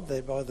God.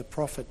 They're by the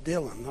prophet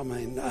Dylan. I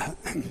mean,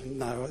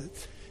 no,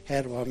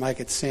 how do I make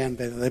it sound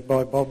better? They're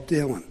by Bob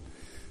Dylan.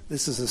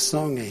 This is a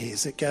song of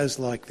his. It goes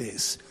like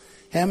this.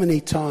 How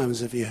many times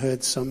have you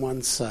heard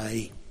someone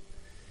say,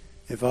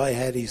 "If I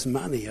had his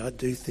money, I'd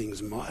do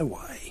things my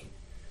way"?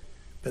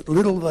 But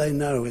little they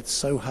know it's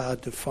so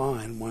hard to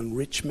find one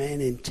rich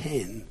man in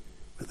 10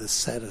 with a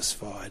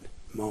satisfied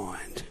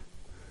mind.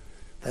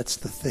 That's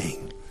the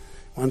thing.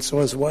 Once I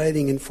was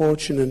waiting in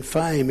fortune and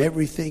fame,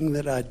 everything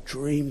that I'd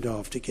dreamed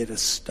of to get a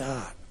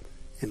start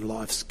in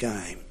life's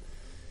game.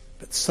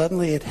 But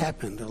suddenly it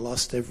happened, I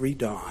lost every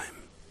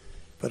dime.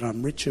 But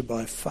I'm richer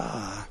by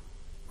far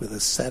with a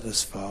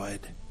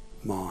satisfied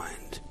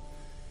mind.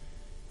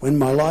 When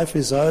my life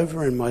is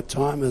over and my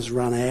time has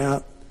run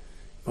out,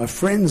 my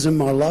friends and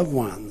my loved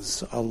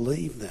ones, I'll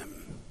leave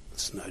them,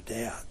 there's no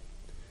doubt.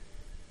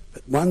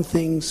 But one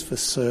thing's for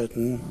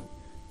certain,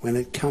 when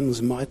it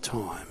comes my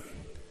time,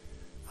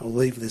 I'll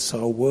leave this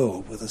whole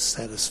world with a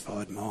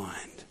satisfied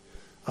mind.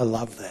 I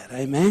love that.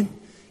 Amen?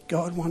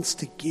 God wants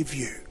to give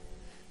you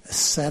a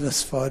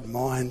satisfied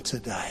mind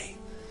today.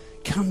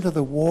 Come to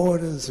the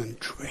waters and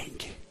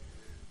drink.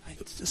 I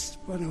just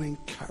want to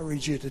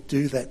encourage you to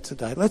do that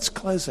today. Let's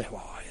close our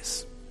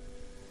eyes.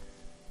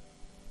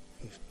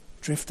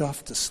 Drift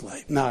off to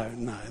sleep. No,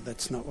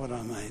 that's not what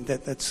I mean.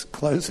 Let's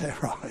close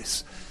our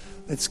eyes.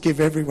 Let's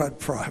give everyone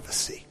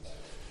privacy.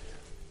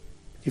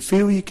 You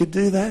feel you could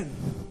do that?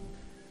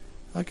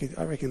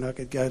 I reckon I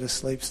could go to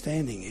sleep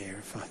standing here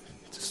if I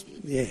just,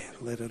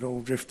 let it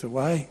all drift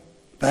away.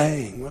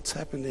 Bang, what's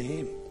happened to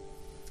him?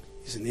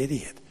 He's an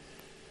idiot.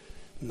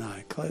 No,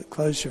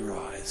 close your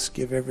eyes.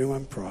 Give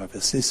everyone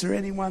privacy. Is there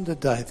anyone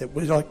today that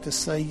would like to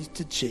say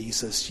to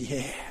Jesus,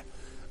 yeah,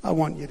 I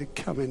want you to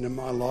come into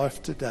my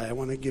life today. I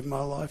want to give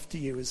my life to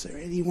you. Is there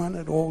anyone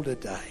at all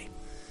today?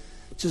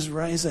 Just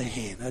raise a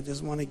hand. I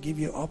just want to give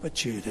you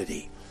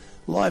opportunity.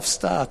 Life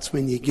starts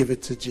when you give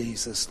it to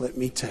Jesus, let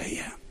me tell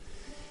you.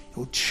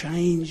 He'll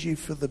change you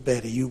for the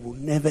better. You will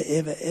never,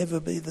 ever, ever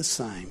be the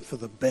same for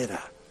the better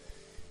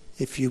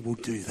if you will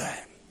do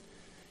that.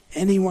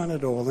 Anyone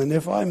at all. And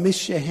if I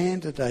miss your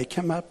hand today,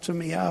 come up to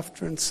me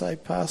after and say,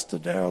 Pastor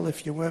Darryl,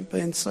 if you weren't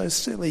being so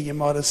silly, you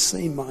might have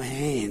seen my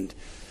hand.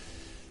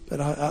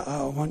 But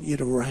I want you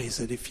to raise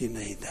it if you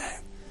need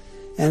that.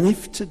 And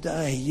if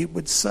today you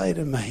would say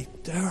to me,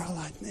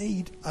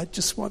 Darryl, I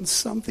just want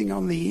something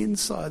on the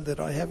inside that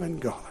I haven't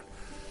got.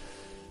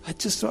 I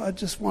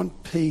just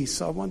want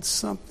peace. I want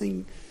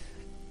something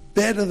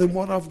better than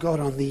what I've got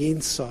on the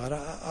inside.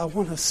 I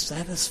want a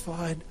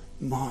satisfied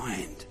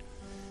mind.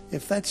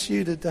 If that's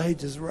you today,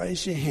 just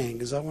raise your hand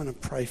because I want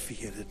to pray for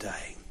you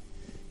today.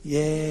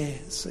 Yeah,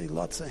 see,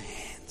 lots of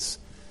hands.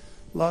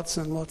 Lots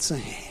and lots of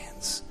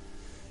hands.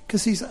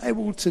 Because he's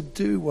able to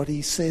do what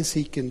he says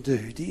he can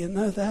do. Do you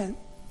know that?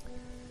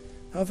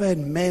 I've had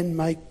men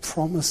make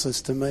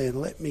promises to me and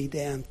let me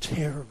down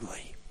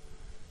terribly.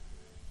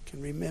 I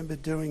can remember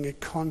doing a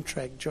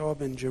contract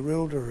job in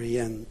Jerilderie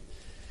and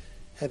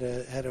had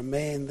a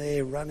man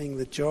there running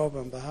the job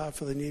on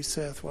behalf of the New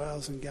South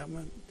Wales and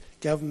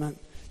government.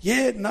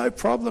 Yeah, no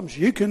problems.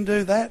 You can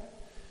do that.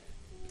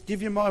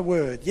 Give you my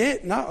word. Yeah,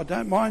 no, I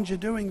don't mind you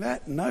doing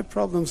that. No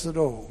problems at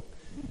all.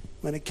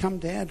 When it come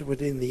down to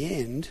it in the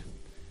end,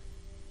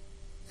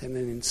 and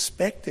an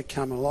inspector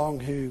come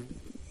along who,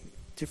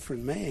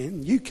 different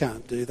man, you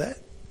can't do that.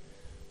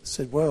 I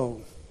said,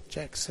 well,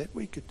 Jack said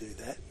we could do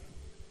that.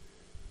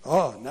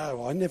 Oh,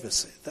 no, I never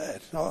said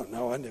that. Oh,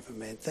 no, I never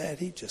meant that.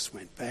 He just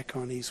went back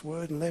on his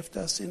word and left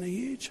us in a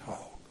huge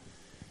hole.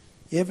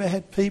 You ever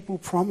had people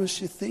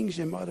promise you things?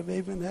 You might have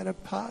even had a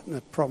partner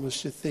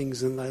promise you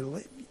things and they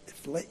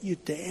let you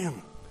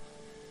down.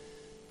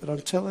 But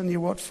I'm telling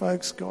you what,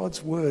 folks,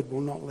 God's word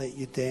will not let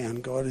you down.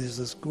 God is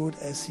as good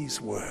as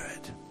his word.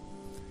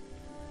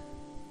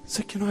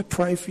 So can I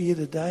pray for you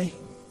today?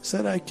 Is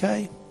that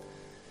okay?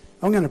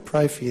 I'm going to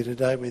pray for you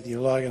today whether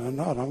you like it or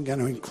not. I'm going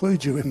to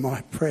include you in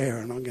my prayer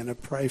and I'm going to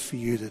pray for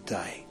you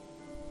today.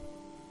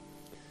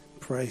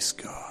 Praise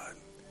God.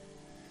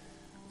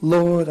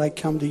 Lord, I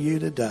come to you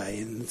today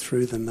and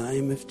through the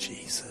name of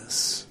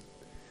Jesus,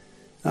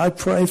 I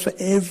pray for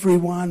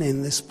everyone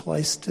in this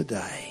place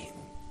today.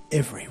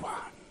 Everyone.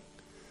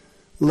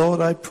 Lord,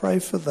 I pray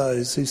for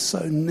those who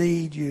so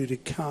need you to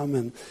come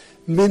and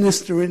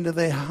minister into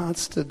their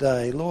hearts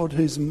today. Lord,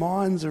 whose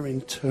minds are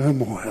in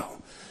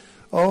turmoil.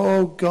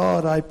 Oh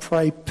God, I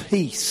pray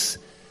peace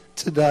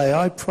today.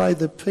 I pray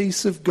the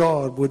peace of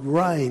God would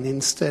reign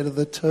instead of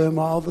the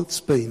turmoil that's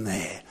been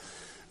there.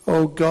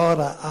 Oh God,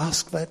 I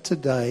ask that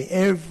today.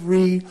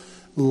 Every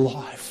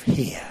life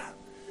here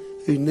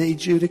who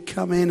needs you to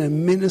come in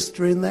and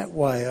minister in that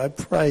way, I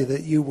pray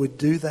that you would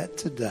do that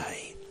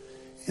today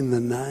in the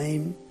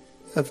name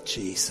of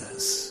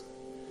Jesus.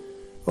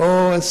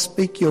 Oh, I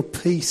speak your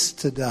peace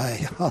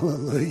today.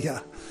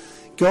 Hallelujah.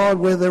 God,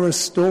 where there are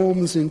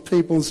storms in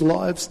people's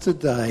lives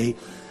today,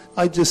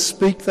 I just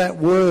speak that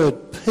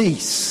word,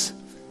 peace.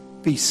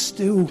 Be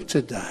still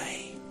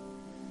today.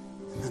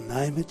 In the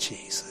name of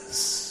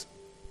Jesus.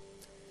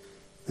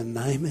 In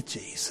the name of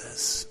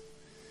Jesus.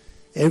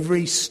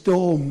 Every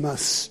storm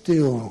must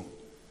still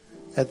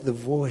at the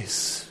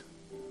voice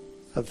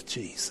of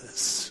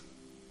Jesus.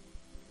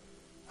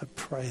 I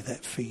pray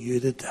that for you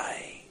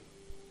today.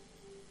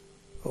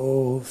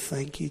 Oh,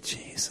 thank you,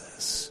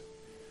 Jesus.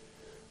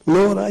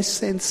 Lord, I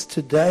sense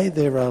today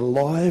there are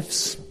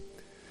lives,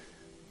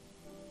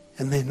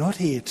 and they're not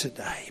here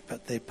today,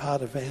 but they're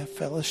part of our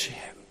fellowship.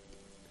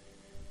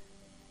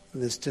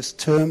 And there's just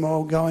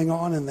turmoil going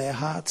on in their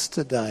hearts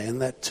today,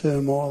 and that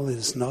turmoil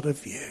is not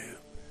of you.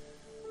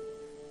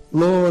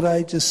 Lord,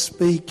 I just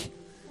speak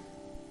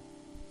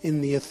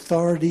in the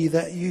authority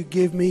that you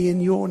give me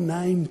in your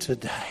name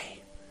today.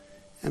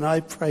 And I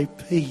pray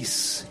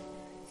peace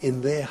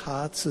in their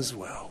hearts as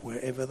well,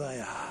 wherever they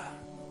are.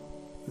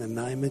 In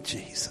the name of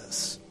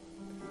Jesus.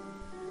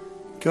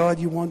 God,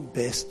 you want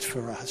best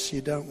for us.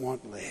 You don't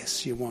want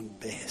less. You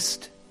want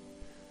best.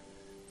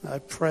 I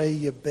pray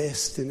your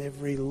best in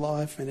every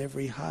life and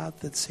every heart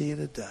that's here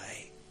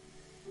today.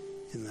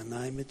 In the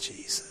name of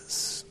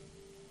Jesus.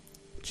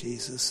 In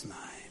Jesus' name.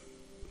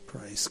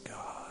 Praise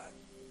God.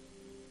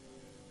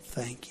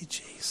 Thank you,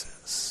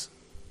 Jesus.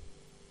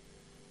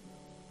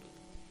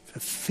 For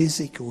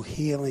physical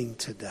healing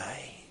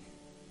today.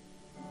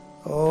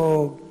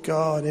 Oh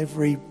God,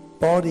 every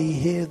body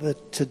here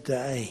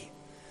today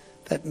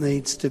that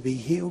needs to be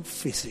healed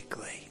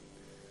physically.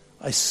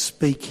 I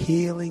speak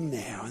healing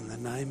now in the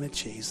name of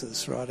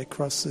Jesus right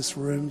across this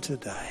room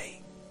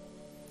today.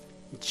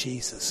 In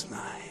Jesus'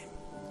 name.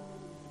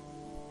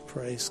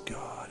 Praise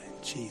God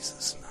in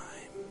Jesus' name.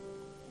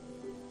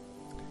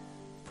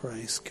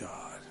 Praise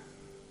God.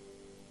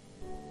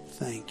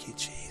 Thank you,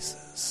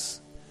 Jesus.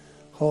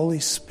 Holy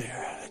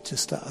Spirit, I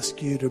just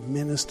ask you to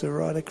minister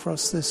right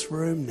across this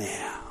room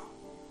now.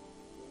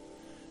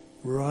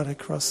 Right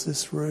across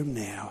this room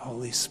now,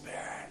 Holy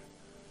Spirit.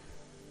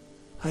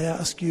 I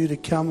ask you to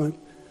come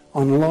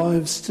on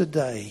lives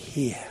today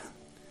here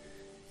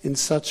in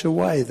such a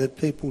way that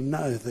people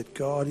know that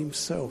God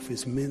himself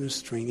is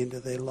ministering into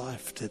their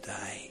life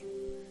today.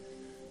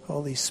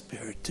 Holy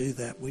Spirit, do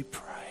that, we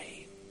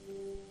pray.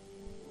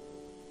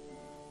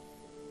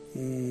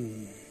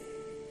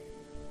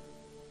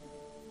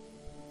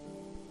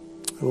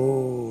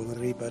 Oh,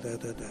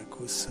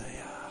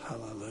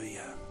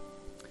 hallelujah.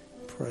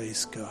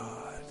 Praise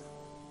God.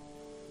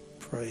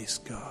 Praise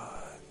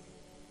God.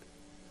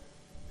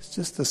 It's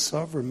just a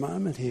sovereign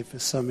moment here for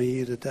some of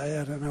you today.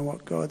 I don't know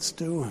what God's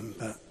doing,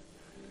 but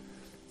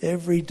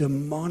every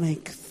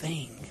demonic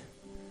thing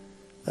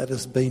that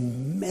has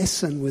been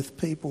messing with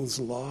people's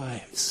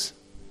lives,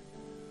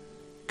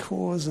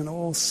 causing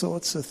all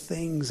sorts of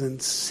things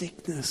and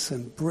sickness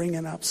and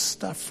bringing up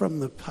stuff from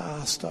the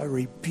past, I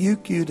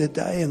rebuke you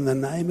today in the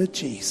name of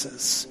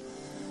Jesus.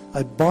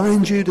 I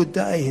bind you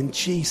today in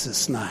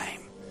Jesus' name.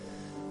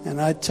 And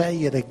I tell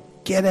you to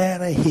get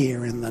out of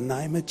here in the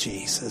name of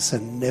Jesus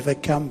and never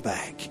come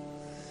back.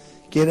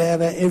 Get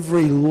out of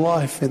every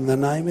life in the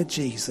name of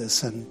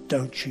Jesus and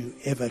don't you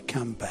ever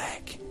come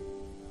back.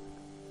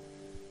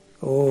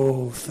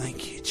 Oh,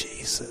 thank you,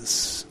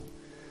 Jesus.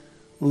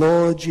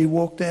 Lord, you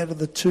walked out of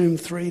the tomb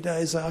 3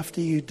 days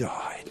after you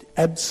died,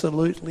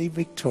 absolutely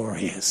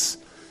victorious.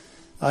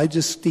 I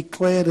just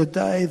declare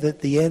today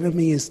that the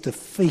enemy is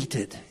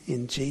defeated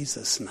in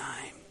Jesus'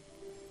 name.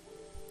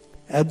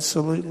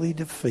 Absolutely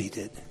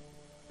defeated.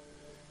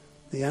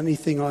 The only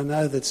thing I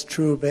know that's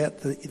true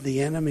about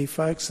the enemy,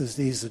 folks, is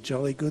he's a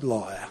jolly good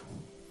liar.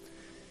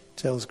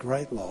 Tells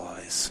great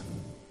lies.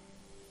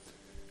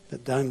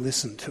 But don't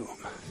listen to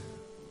him.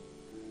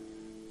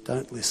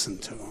 Don't listen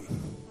to him.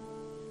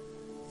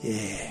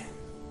 Yeah.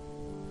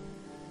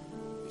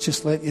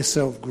 Just let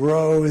yourself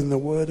grow in the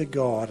Word of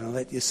God and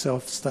let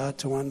yourself start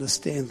to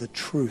understand the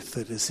truth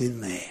that is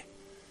in there.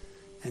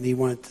 And he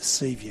won't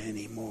deceive you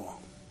anymore.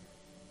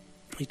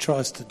 He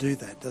tries to do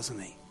that, doesn't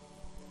he?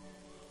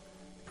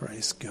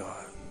 Praise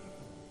God.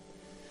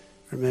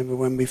 Remember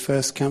when we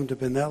first come to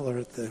Benalla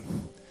at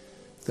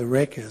the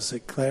wreckers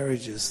at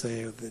Claridge's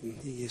there,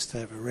 he used to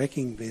have a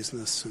wrecking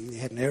business and he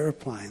had an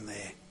aeroplane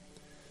there.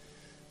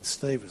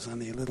 Steve was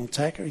only a little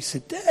tacker. He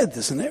said, "Dad,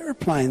 there's an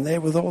aeroplane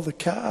there with all the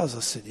cars."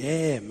 I said,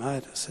 "Yeah,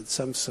 mate." I said,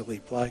 "Some silly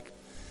bloke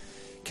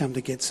come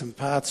to get some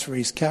parts for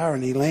his car,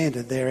 and he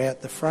landed there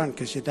out the front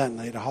because you don't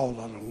need a whole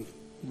lot of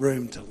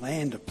room to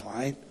land a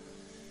plane.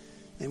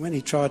 And when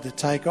he tried to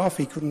take off,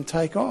 he couldn't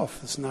take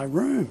off. There's no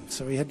room,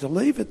 so he had to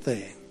leave it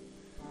there.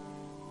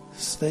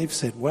 Steve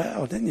said,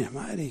 "Wow, didn't you,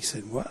 mate?" He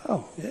said,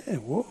 "Wow, yeah,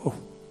 whoa."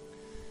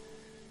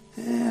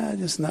 Yeah, I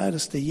just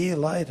noticed a year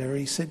later,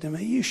 he said to me,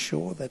 "Are you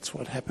sure that's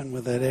what happened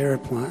with that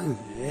aeroplane?"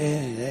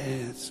 Yeah,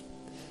 it's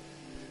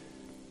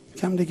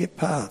come to get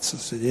parts. I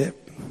said, "Yep."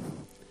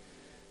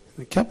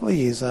 And a couple of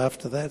years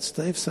after that,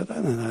 Steve said, "I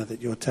don't know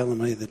that you're telling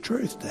me the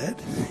truth, Dad."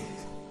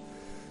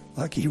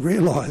 Like he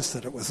realised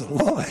that it was a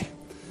lie.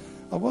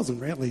 I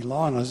wasn't really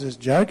lying, I was just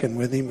joking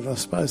with him, but I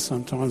suppose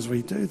sometimes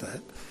we do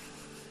that.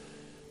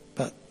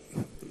 But,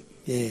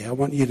 yeah, I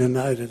want you to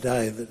know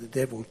today that the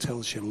devil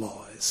tells you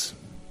lies.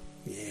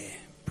 Yeah,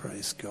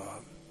 praise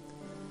God.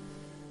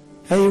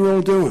 How you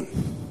all doing?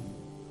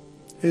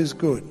 Who's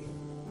good?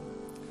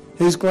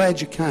 Who's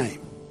glad you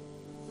came?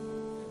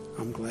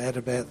 I'm glad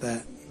about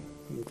that.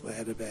 I'm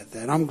glad about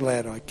that. I'm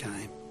glad I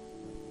came.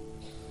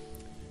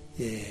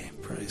 Yeah,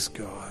 praise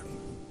God.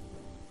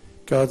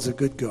 God's a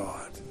good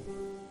God.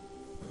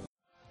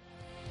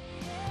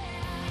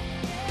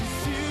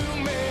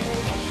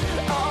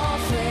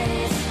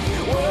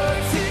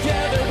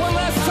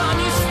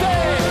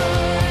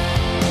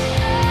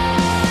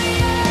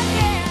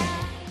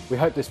 We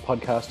hope this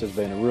podcast has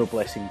been a real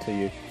blessing to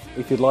you.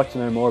 If you'd like to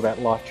know more about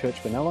Life Church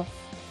Benalla,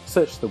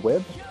 search the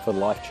web for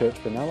Life Church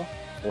Benalla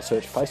or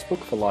search Facebook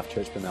for Life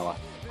Church Benalla.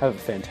 Have a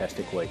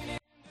fantastic week.